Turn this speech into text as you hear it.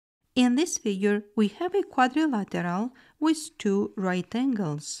In this figure, we have a quadrilateral with two right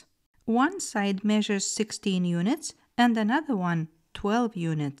angles. One side measures 16 units and another one 12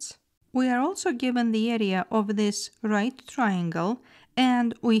 units. We are also given the area of this right triangle,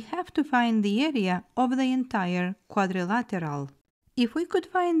 and we have to find the area of the entire quadrilateral. If we could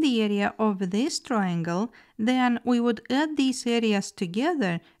find the area of this triangle, then we would add these areas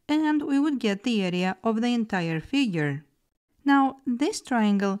together and we would get the area of the entire figure. Now, this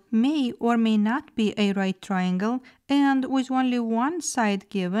triangle may or may not be a right triangle, and with only one side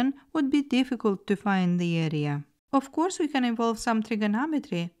given would be difficult to find the area. Of course, we can involve some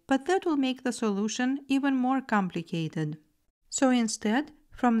trigonometry, but that will make the solution even more complicated. So instead,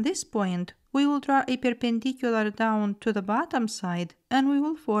 from this point, we will draw a perpendicular down to the bottom side and we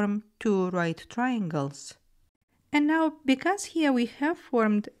will form two right triangles. And now, because here we have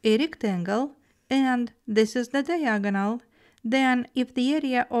formed a rectangle and this is the diagonal, then if the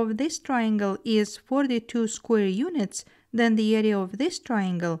area of this triangle is 42 square units, then the area of this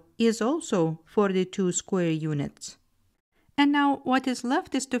triangle is also 42 square units. And now what is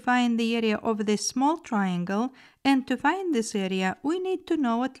left is to find the area of this small triangle, and to find this area we need to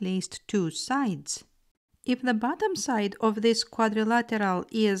know at least two sides. If the bottom side of this quadrilateral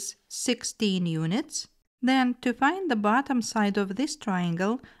is 16 units, then to find the bottom side of this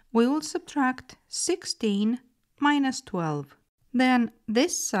triangle we will subtract 16 minus 12. Then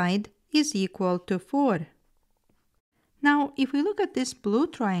this side is equal to 4. Now, if we look at this blue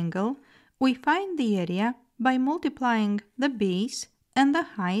triangle, we find the area by multiplying the base and the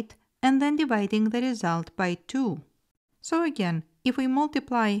height and then dividing the result by 2. So again, if we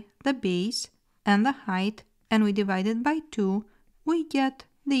multiply the base and the height and we divide it by 2, we get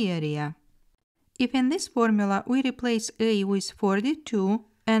the area. If in this formula we replace A with 42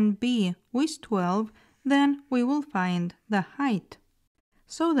 and B with 12, then we will find the height.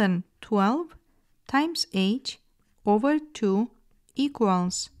 So then 12 times h over 2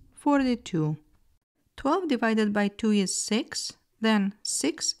 equals 42. 12 divided by 2 is 6, then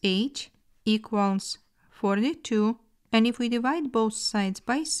 6h equals 42, and if we divide both sides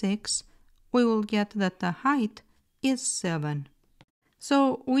by 6, we will get that the height is 7.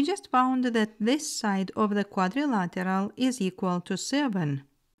 So we just found that this side of the quadrilateral is equal to 7.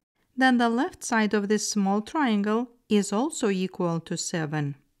 Then the left side of this small triangle is also equal to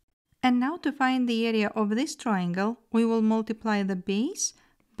 7. And now to find the area of this triangle, we will multiply the base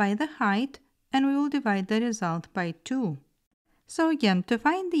by the height and we will divide the result by 2. So again, to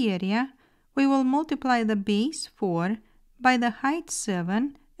find the area, we will multiply the base 4 by the height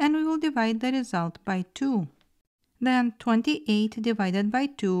 7 and we will divide the result by 2. Then 28 divided by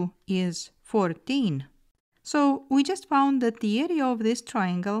 2 is 14. So we just found that the area of this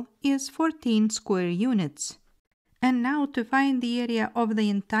triangle is 14 square units. And now to find the area of the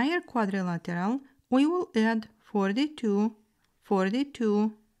entire quadrilateral, we will add 42,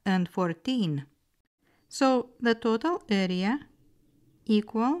 42, and 14. So the total area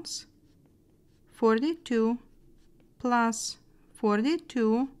equals 42 plus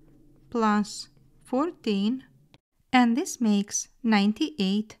 42 plus 14, and this makes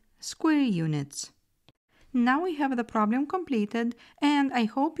 98 square units. Now we have the problem completed, and I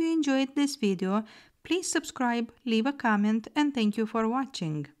hope you enjoyed this video. Please subscribe, leave a comment, and thank you for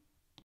watching.